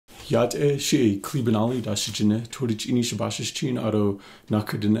Yate she Klee Benally dashijine toricini shabashichin aro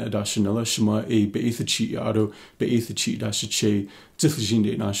nakadine dashinella shima beithachi aro beithachi dashiche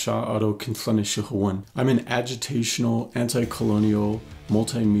zithjinde nasha aro kinflanishawan. I'm an agitational, anti-colonial,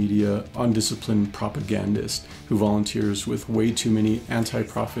 multimedia, undisciplined propagandist who volunteers with way too many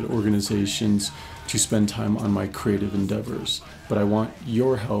anti-profit organizations to spend time on my creative endeavors. But I want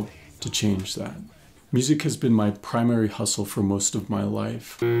your help to change that. Music has been my primary hustle for most of my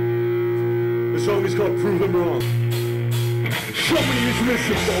life. The song is called Prove Them Wrong. Show me this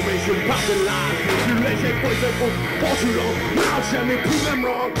misinformation, pop the line. You let it put them for too long. Now tell me, prove them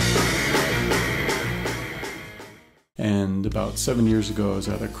wrong. And about 7 years ago, I was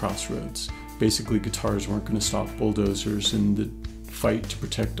at a crossroads. Basically, guitars weren't going to stop bulldozers in the fight to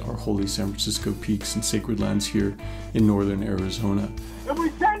protect our holy San Francisco peaks and sacred lands here in northern Arizona. And we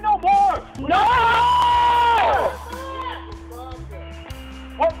say no more! No!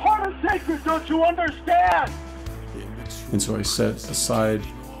 What part of sacred don't you understand? And so I set aside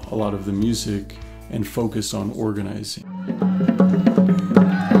a lot of the music and focused on organizing.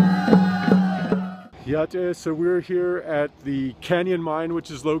 So we're here at the Canyon Mine, which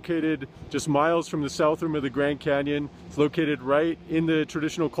is located just miles from the south rim of the Grand Canyon. It's located right in the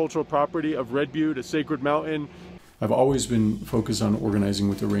traditional cultural property of Red Butte, a sacred mountain. I've always been focused on organizing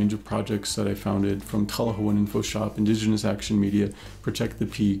with a range of projects that I founded, from Tullahoe Info Shop, Indigenous Action Media, Protect the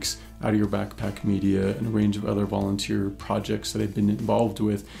Peaks, Out of Your Backpack Media, and a range of other volunteer projects that I've been involved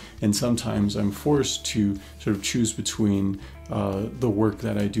with. And sometimes I'm forced to sort of choose between the work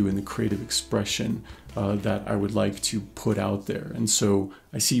that I do and the creative expression that I would like to put out there. And so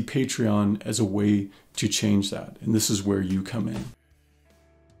I see Patreon as a way to change that. And this is where you come in.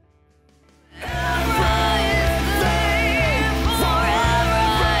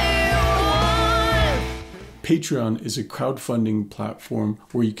 Patreon is a crowdfunding platform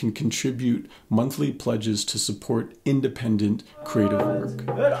where you can contribute monthly pledges to support independent creative work.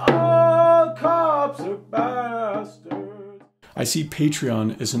 All cops are bastards. I see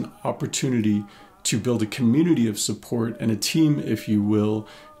Patreon as an opportunity to build a community of support and a team, if you will,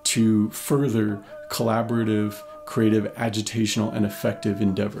 to further collaborative, creative, agitational, and effective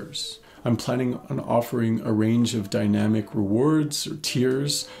endeavors. I'm planning on offering a range of dynamic rewards or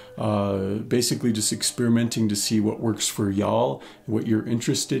tiers, basically just experimenting to see what works for y'all, what you're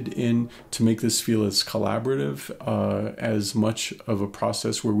interested in, to make this feel as collaborative, as much of a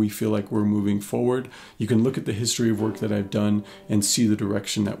process where we feel like we're moving forward. You can look at the history of work that I've done and see the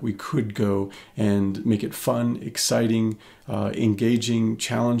direction that we could go and make it fun, exciting, engaging,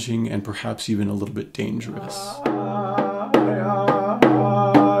 challenging, and perhaps even a little bit dangerous.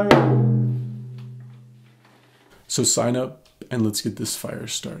 So sign up and let's get this fire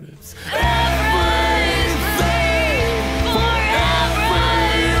started.